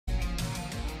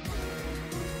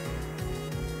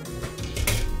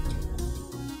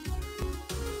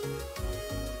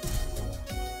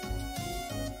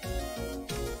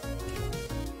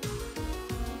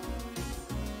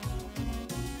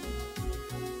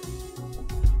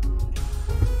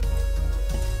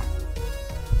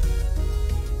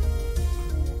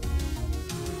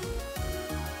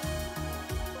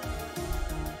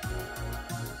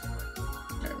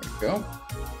Go.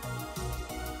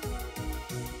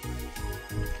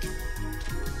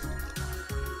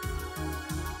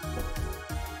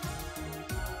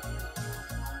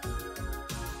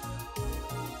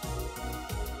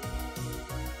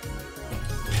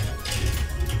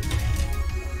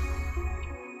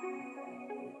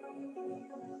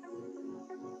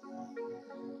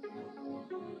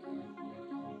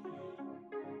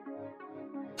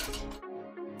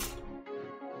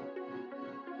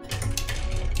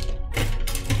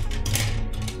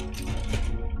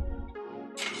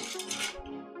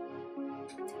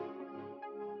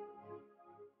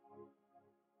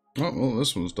 Oh, well,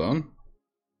 this one's done.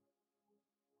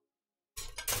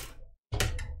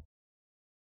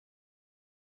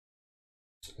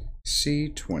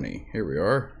 C20. Here we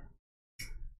are.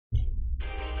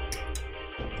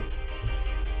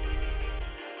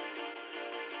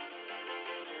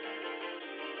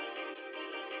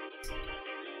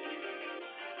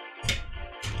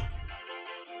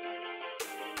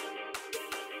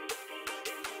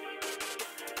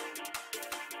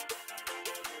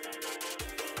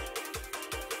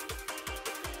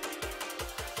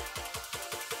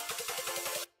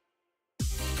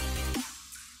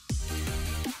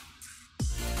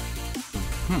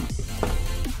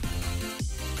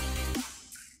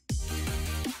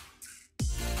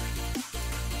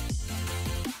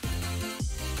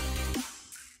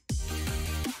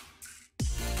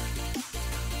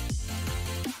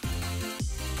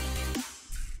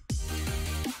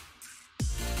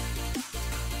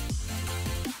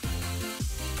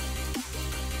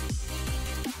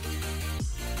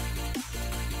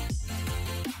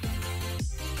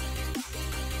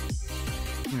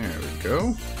 There we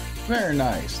go. Very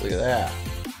nice. Look at that.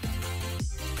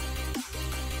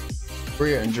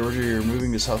 We're in Georgia. You're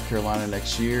moving to South Carolina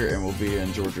next year, and we'll be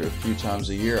in Georgia a few times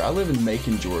a year. I live in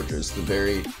Macon, Georgia. It's the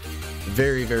very,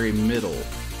 very, very middle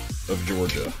of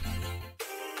Georgia.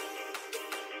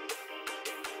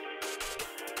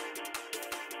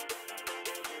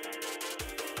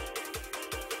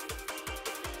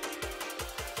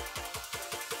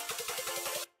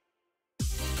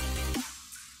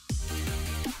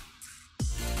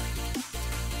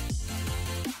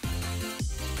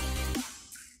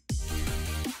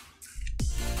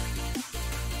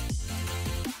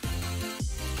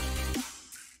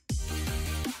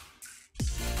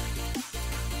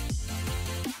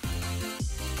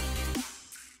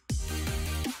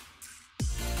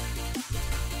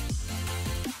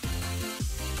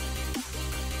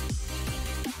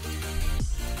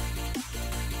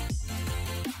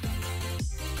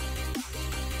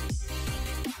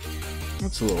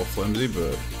 It's a little flimsy,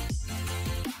 but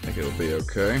I think it'll be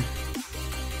okay.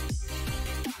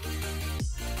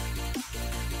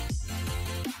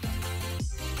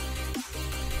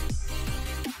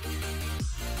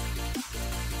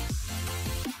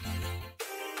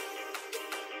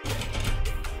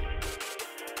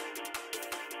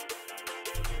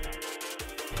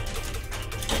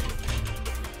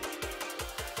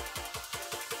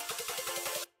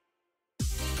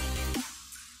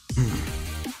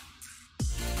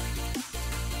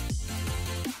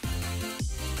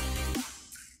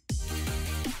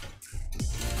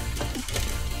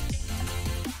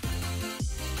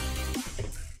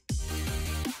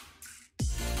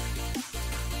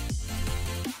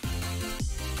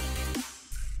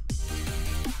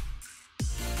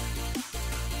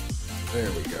 There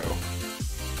we go.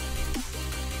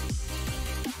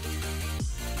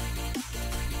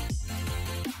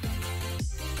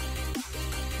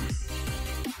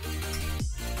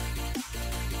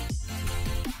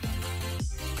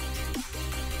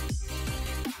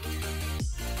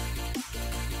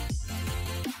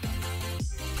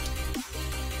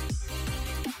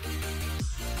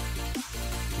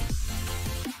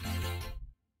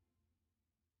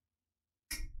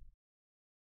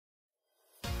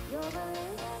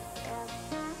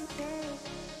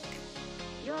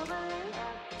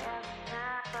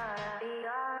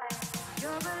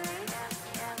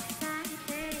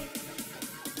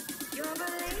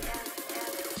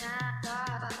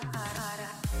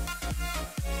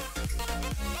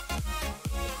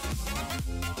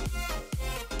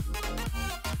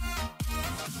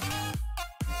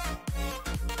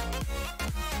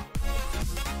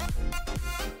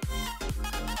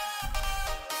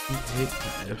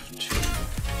 F2.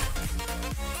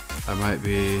 I might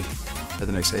be at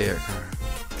the next AF car.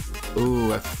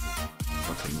 Ooh, I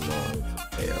fucking love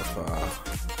AFI.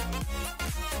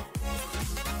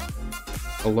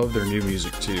 I love their new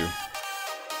music too.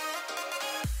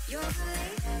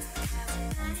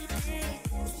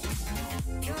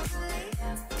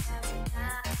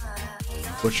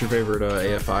 What's your favorite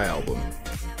AFI album?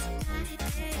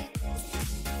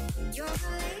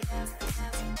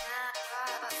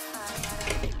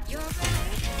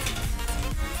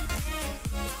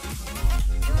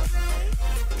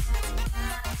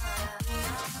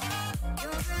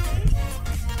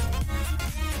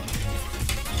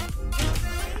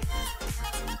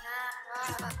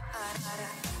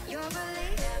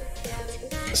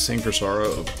 Sing for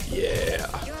Sorrow. Yeah,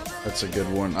 that's a good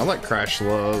one. I like Crash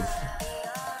Love.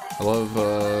 I love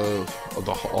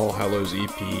the All Hallows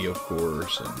EP, of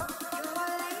course, and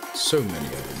so many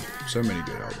of them. So many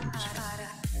good albums.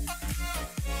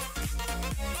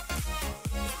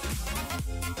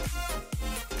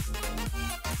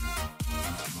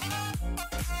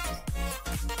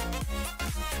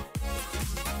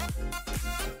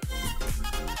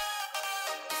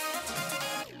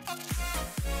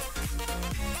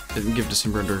 Didn't give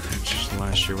December Under just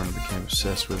last year when I became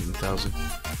obsessed with 1000.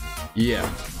 Yeah,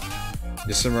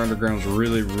 December Underground's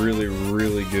really, really,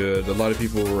 really good. A lot of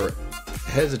people were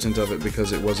hesitant of it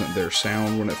because it wasn't their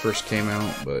sound when it first came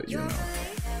out, but you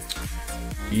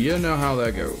know how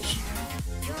that goes.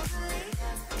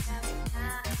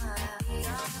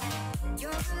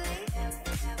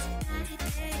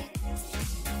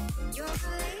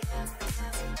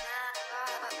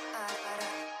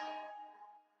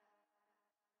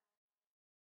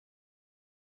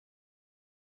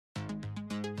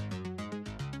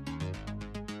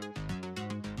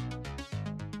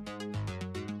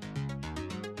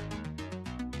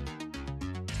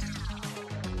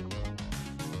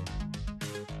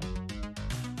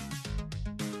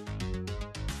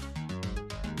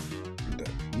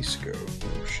 Go.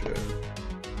 Oh shit.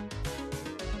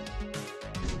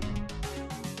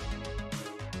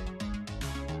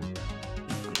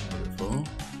 Beautiful.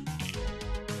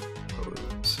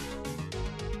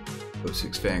 Oh,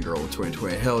 06 Fangirl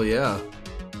 2020. Hell yeah.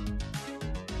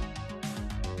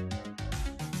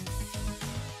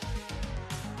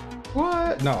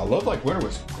 What? No, Love Like Winter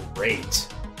was great.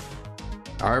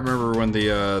 I remember when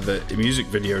the music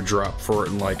video dropped for it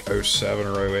in like 07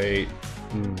 or 08.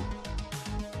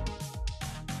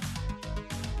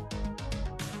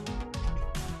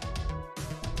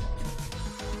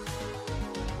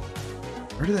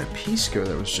 Where did that piece go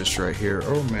that was just right here?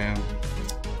 Oh man.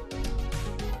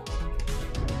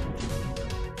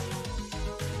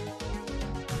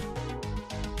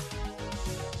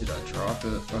 Did I drop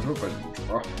it? I hope I didn't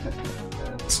drop it.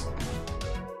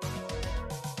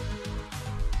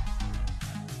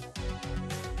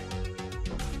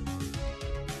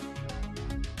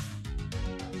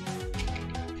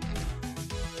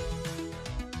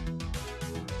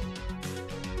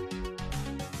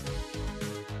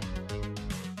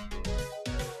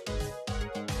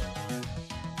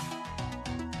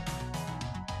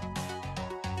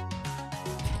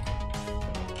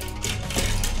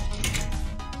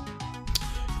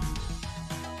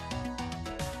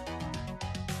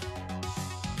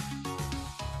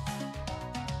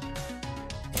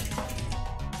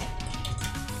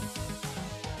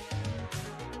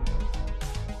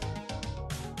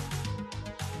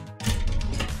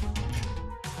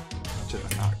 Did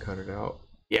I not cut it out?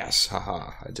 Yes,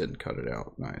 haha, I didn't cut it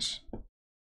out. Nice.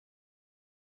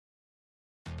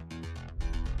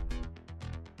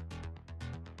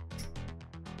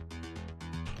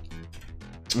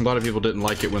 A lot of people didn't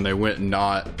like it when they went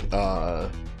not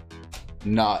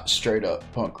straight up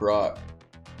punk rock.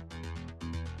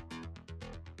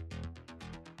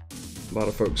 A lot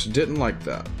of folks didn't like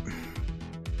that.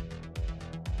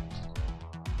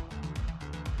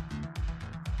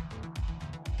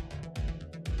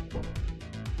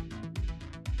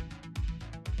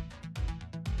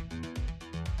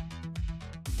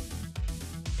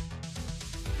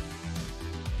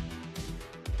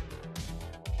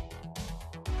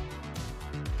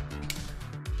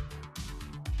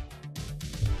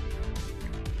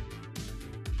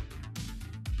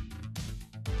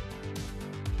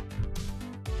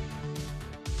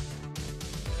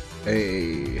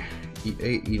 A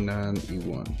E8, E9,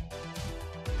 E1.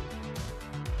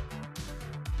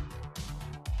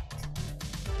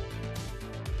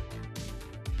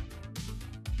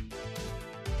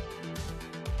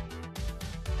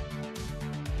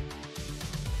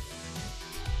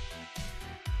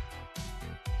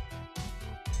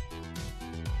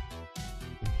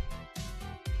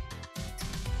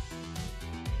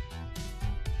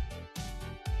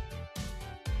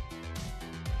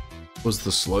 Was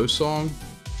the slow song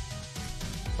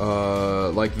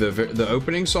like the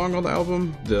opening song on the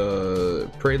album, the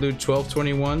Prelude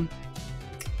 1221,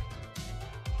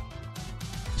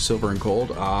 Silver and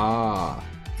Cold? Ah,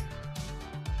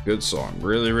 Good song.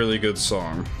 Really, really good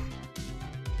song.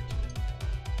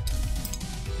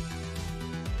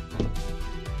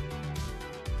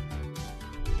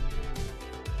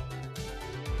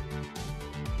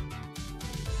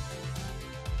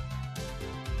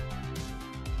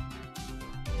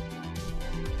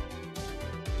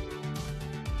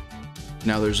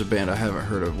 Now there's a band I haven't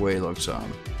heard of way long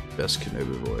time. Best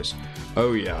Kenobi voice.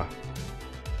 Oh yeah.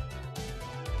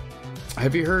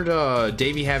 Have you heard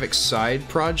Davey Havoc's side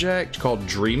project called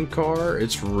Dream Car?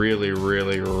 It's really,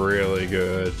 really, really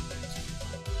good.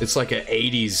 It's like an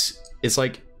 80s. It's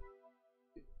like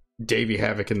Davey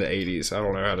Havoc in the 80s. I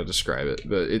don't know how to describe it,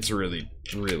 but it's really,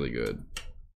 really good.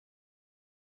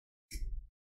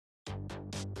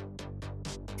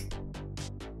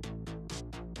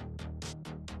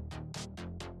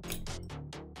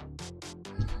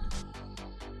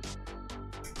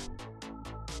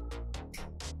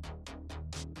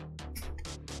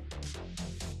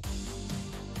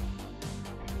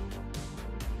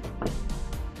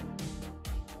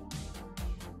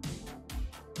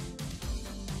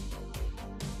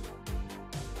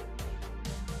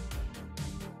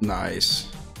 Nice.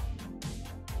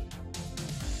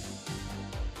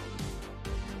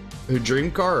 Who, Dream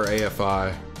Car or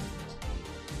AFI?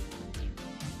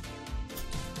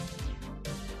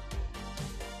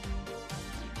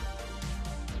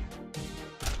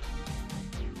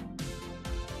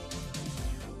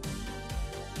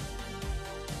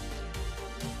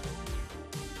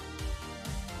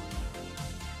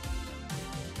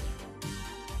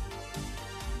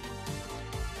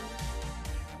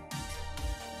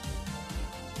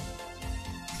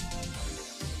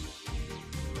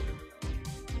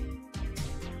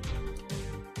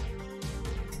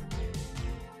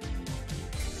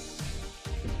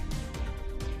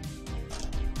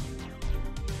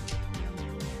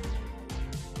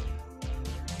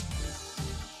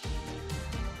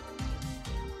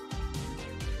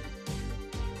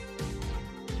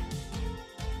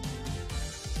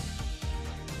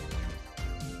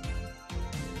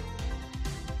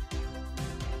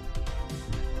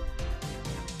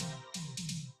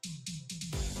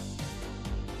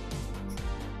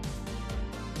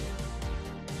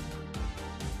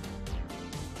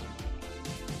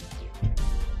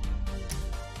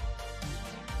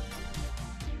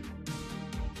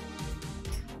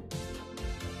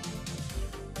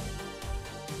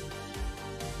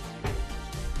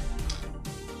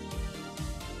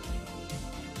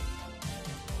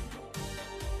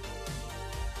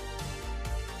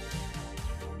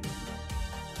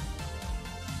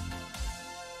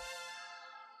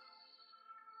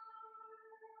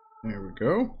 There we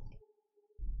go.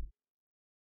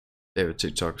 They would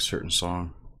TikTok a certain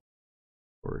song.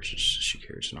 Or it's just she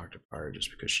carries an octave higher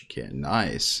just because she can.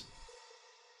 Nice.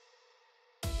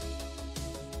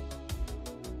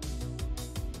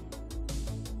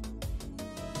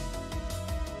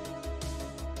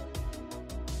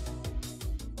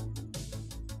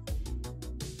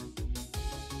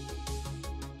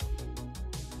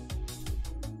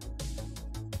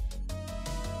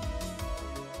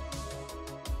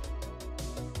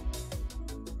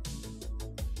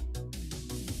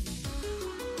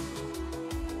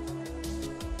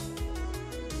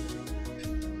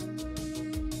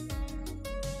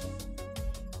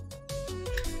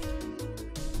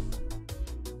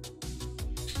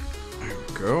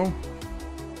 Go.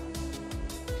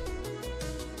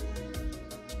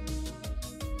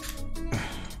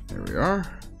 There we are.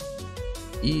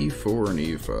 E4 and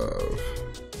E5.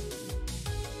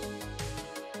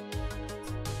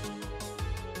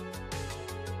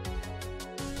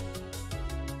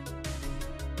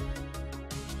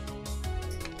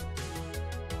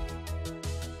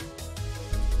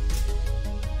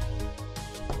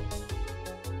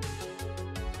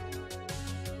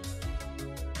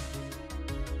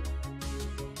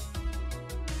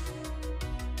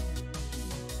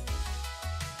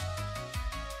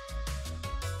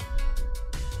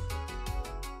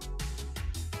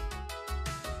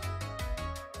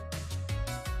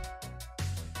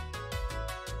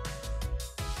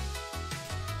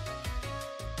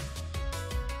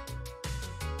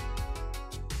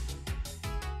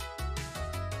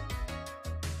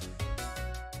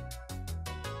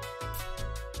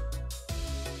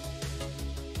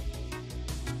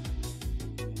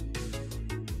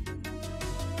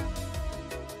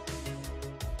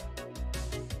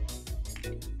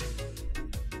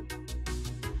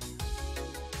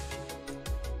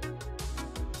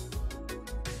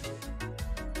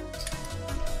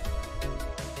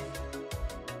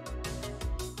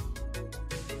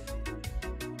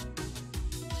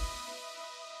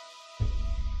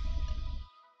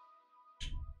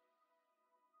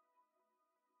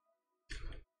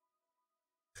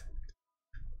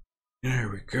 There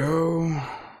we go.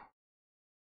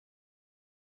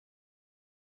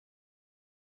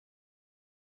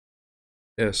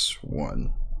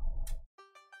 S1.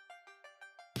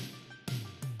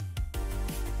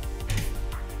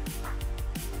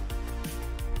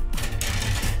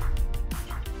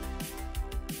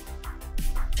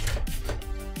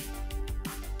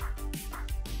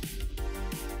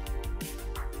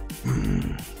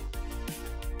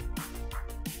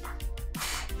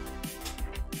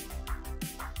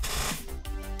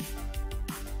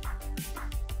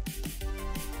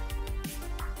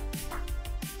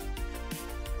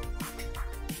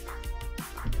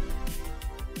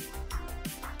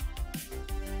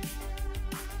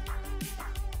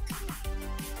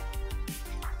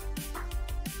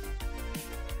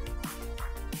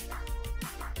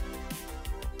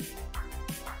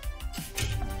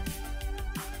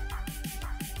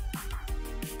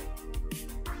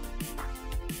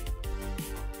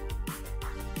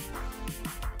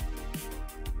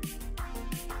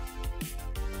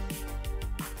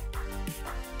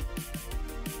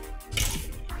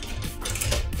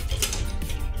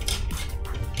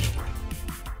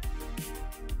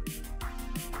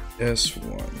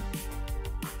 S1.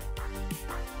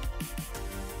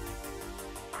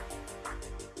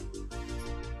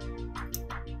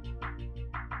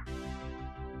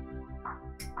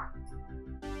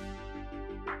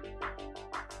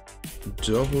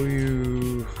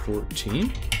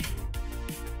 W14.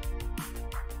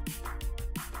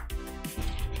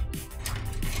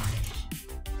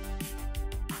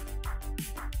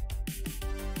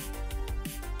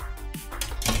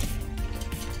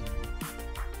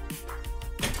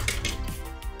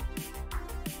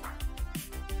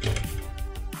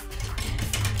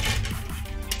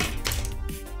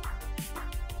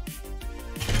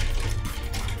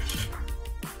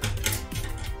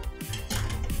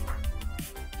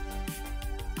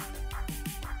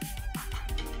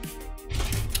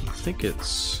 I think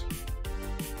it's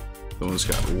the one's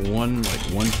got one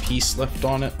piece left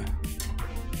on it.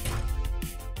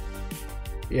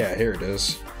 Yeah, here it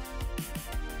is.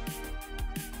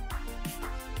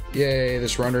 Yay,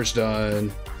 this runner's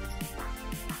done.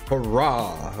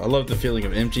 Hurrah! I love the feeling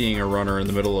of emptying a runner in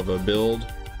the middle of a build.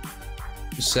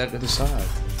 Just set it to the side.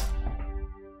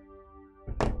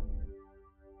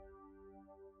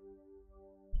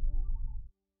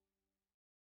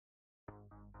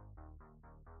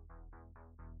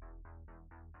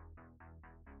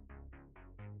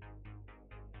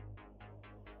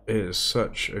 It is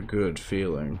such a good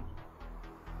feeling.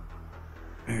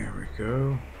 There we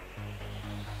go.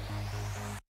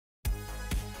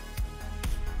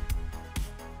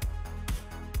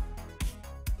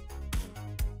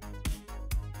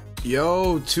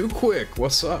 Yo, Too Quick,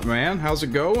 what's up, man? How's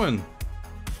it going?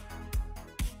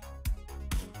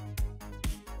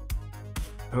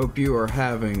 Hope you are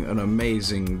having an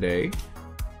amazing day.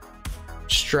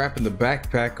 Strapping the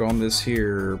backpack on this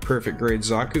here perfect grade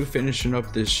Zaku, finishing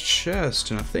up this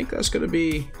chest, and I think that's gonna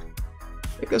be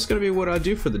what I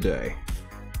do for the day.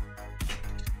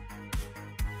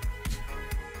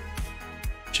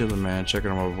 Chilling, man, checking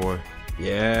on my boy.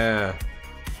 Yeah.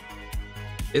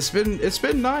 It's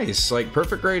been nice. Like,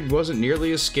 perfect grade wasn't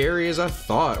nearly as scary as I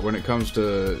thought when it comes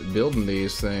to building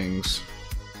these things.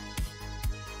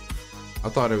 I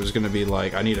thought it was gonna be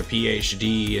like I need a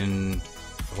PhD and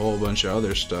a whole bunch of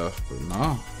other stuff, but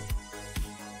no,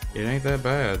 it ain't that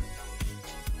bad.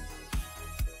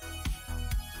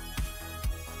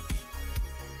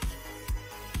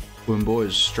 When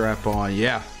boys strap on,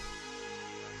 yeah.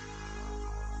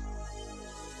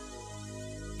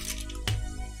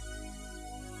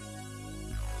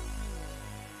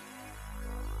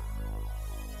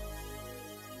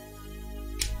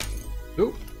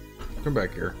 Oop, come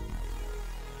back here.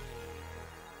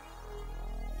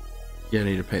 Yeah, I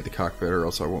need to paint the cockpit or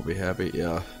else I won't be happy,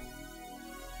 yeah.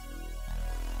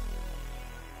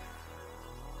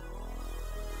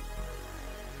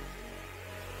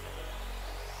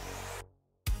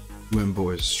 When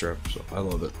boys strap, I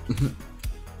love it.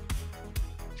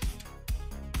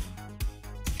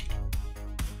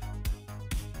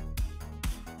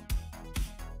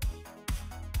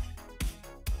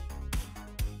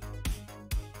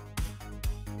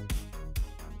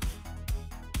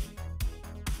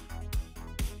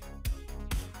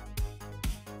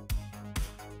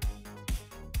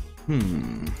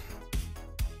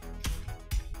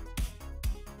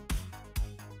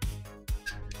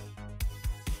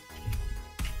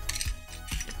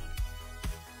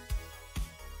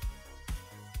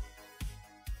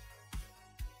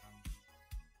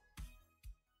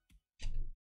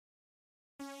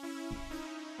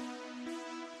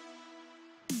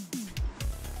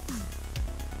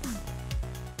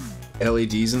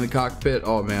 LEDs in the cockpit.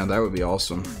 Oh man, that would be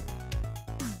awesome.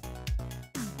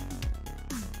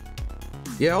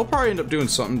 Yeah, I'll probably end up doing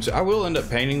something. I will end up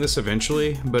painting this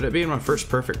eventually, but it being my first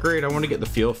perfect grade, I want to get the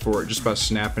feel for it just by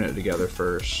snapping it together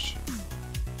first.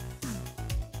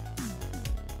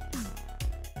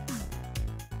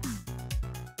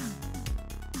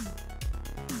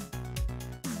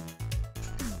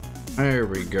 There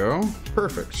we go.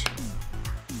 Perfect.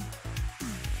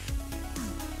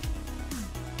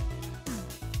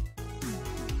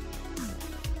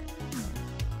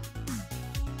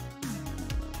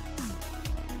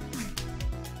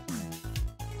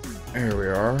 There we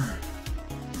are.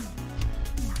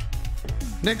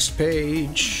 Next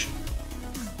page.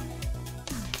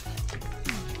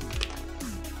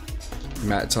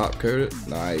 Matte top coat it.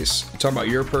 Nice. You talking about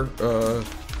your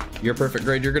perfect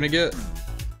grade you're gonna get?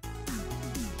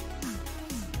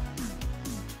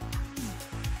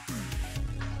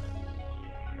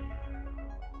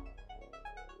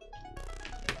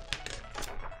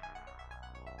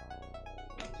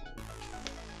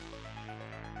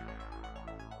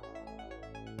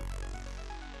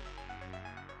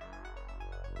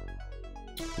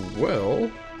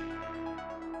 Well,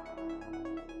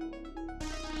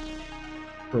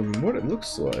 from what it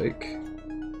looks like,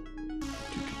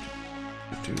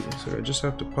 so I just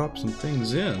have to pop some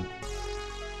things in.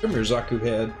 Come here, Zaku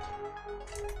head.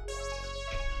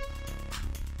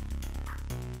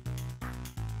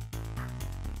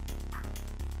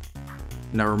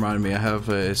 Now reminded me, I have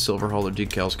a silver hollow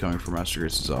decals coming for Master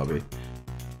Grace's Zombie.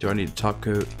 Do I need to top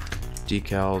coat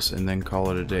decals and then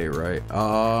call it a day, right?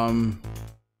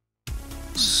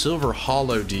 Silver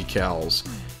hollow decals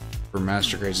for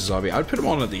Master Grace's Zombie. I'd put them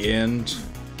on at the end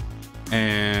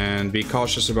and be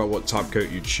cautious about what top coat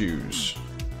you choose.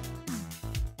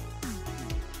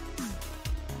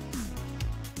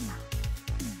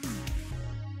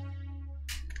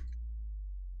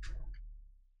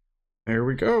 There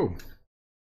we go.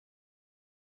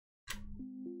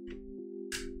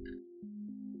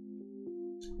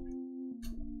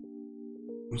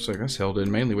 Looks like that's held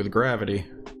in mainly with gravity.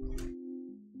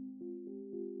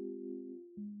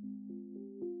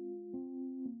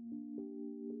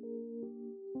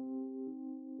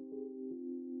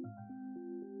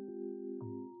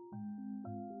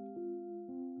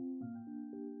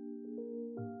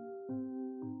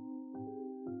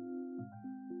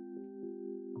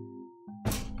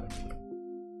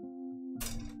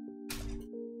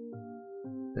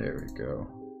 There we go.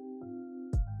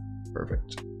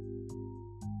 Perfect.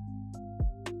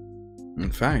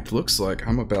 In fact, looks like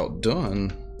I'm about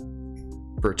done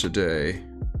for today.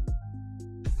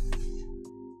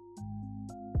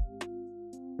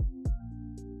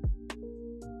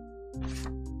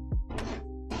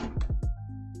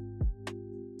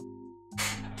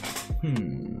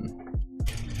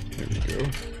 There we go.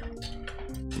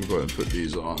 I'm going to put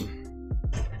these on.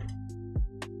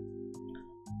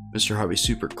 Mr. Hobby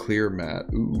Super Clear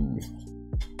Matte. Ooh.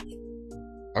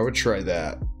 I would try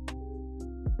that.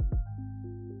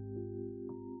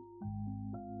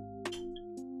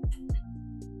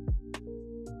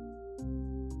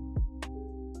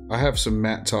 I have some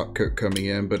matte top coat coming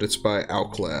in, but it's by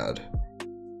Alclad.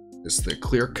 It's the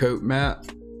Clear Coat Matte.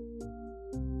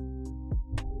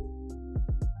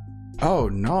 Oh,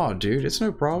 no, dude. It's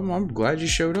no problem. I'm glad you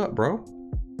showed up, bro.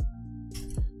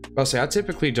 I'll say, I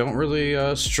typically don't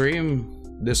really stream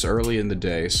this early in the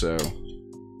day, so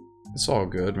it's all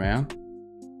good, man.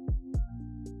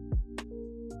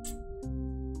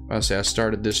 I'll say, I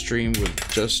started this stream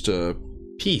with just a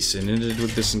piece and ended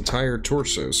with this entire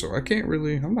torso, so I can't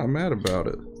really, I'm not mad about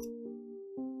it.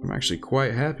 I'm actually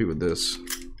quite happy with this.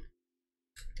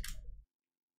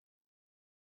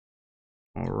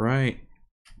 All right.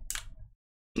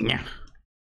 Yeah.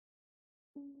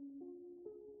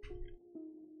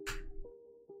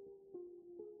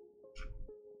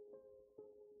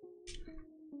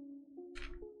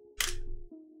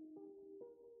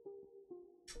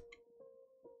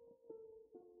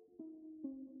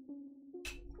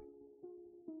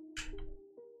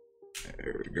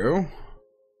 There we go.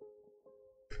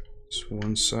 This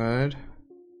one side.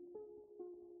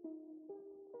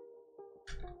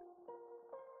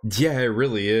 Yeah, it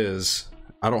really is.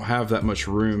 I don't have that much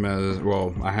room as,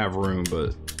 well, I have room,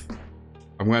 but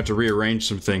I'm gonna have to rearrange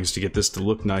some things to get this to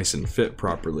look nice and fit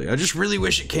properly. I just really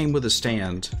wish it came with a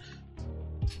stand.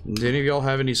 Do any of y'all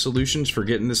have any solutions for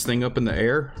getting this thing up in the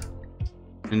air?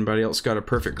 Anybody else got a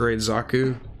perfect grade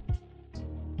Zaku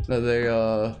that they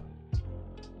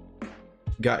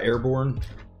got airborne?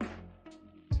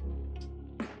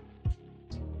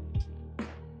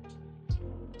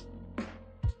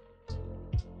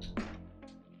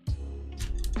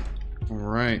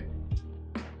 Alright.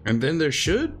 And then there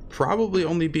should probably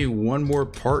only be one more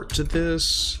part to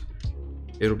this.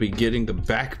 It'll be getting the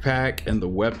backpack and the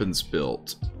weapons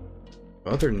built.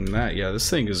 Other than that, yeah, this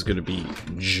thing is going to be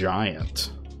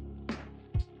giant.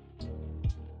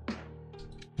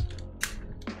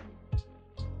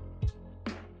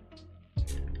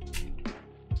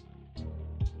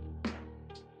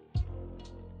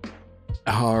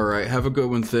 Alright, have a good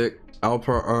one, Thick.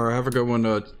 Have a good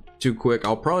one, Too Quick.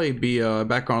 I'll probably be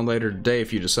back on later today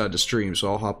if you decide to stream,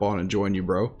 so I'll hop on and join you,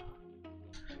 bro.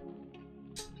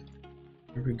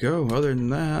 There we go. Other than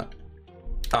that,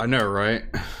 I know, right?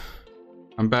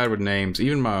 I'm bad with names,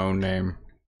 even my own name.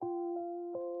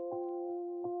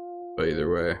 But either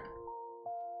way,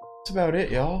 that's about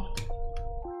it, y'all.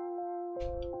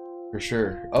 For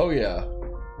sure. Oh yeah,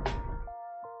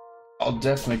 I'll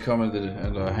definitely come and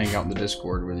hang out in the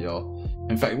Discord with y'all.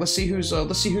 In fact, let's see who's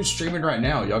streaming right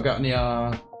now. Y'all got any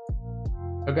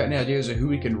ideas of who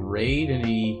we can raid?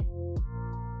 Any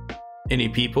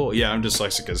people? Yeah, I'm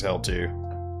dyslexic as hell too.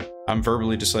 I'm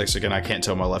verbally dyslexic and I can't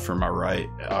tell my left from my right.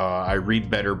 I read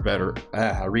better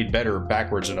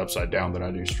backwards and upside down than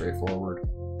I do straight forward.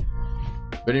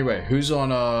 But anyway, who's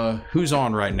on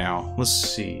right now? Let's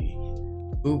see.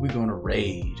 Who are we gonna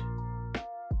raid?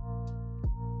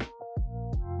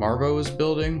 Marvo is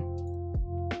building.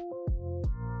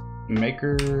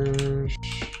 Makers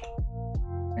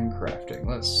and crafting.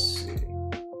 Let's see.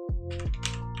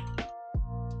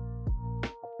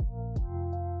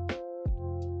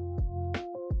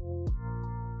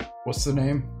 What's the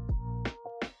name?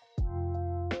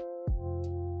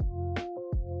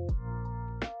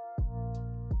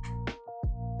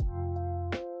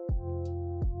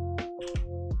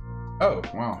 Oh,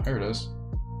 wow, here it is.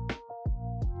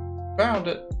 Found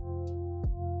it.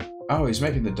 Oh, he's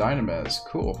making the Dynamez.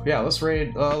 Cool. Yeah, let's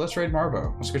raid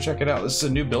Marvo. Let's go check it out. This is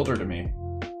a new builder to me.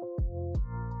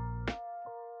 Let's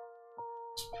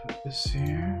put this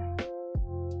here.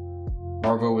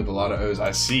 Marvo with a lot of O's.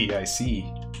 I see.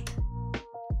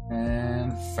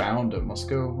 And found him. Let's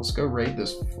go raid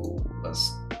this fool.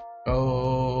 Let's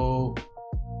go.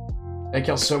 Thank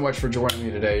y'all so much for joining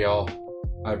me today, y'all.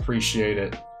 I appreciate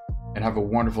it. And have a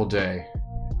wonderful day.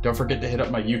 Don't forget to hit up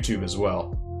my YouTube as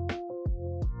well.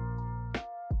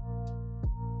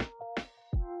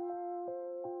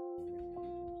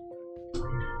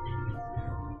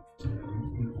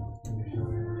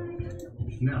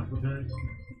 Now, okay.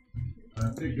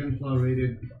 Thick Gunflaw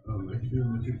rated.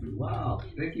 Wow,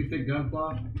 thank you, Thick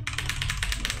Gunflaw.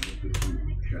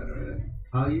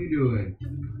 How you doing?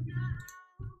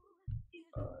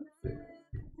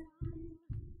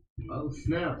 Oh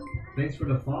snap! Thanks for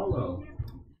the follow.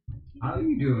 How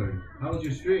you doing? How was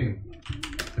your stream?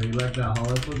 So you like that haul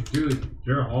episode? Dude,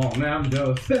 you're all man, I'm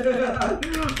dope.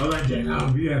 I'm like,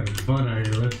 damn, we having fun out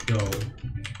here. Let's go.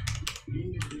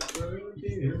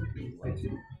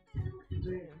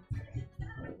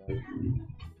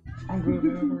 I'm good.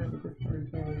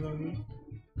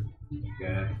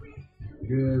 Yeah.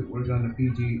 Good. We're gonna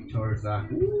PG Char,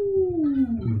 Zaku.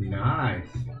 Ooh, nice.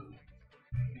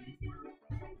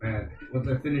 Man, once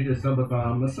I finish this subathon,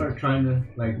 I'm gonna start trying to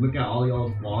like look at all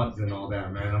y'all's VODs and all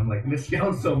that, man. I'm like missing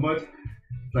out so much.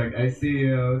 Like I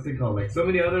see, what's it called? Like so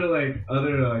many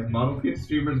other model kit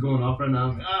streamers going off right now.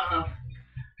 I'm like,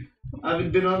 I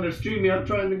haven't been on their stream yet. I'm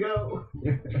trying to go.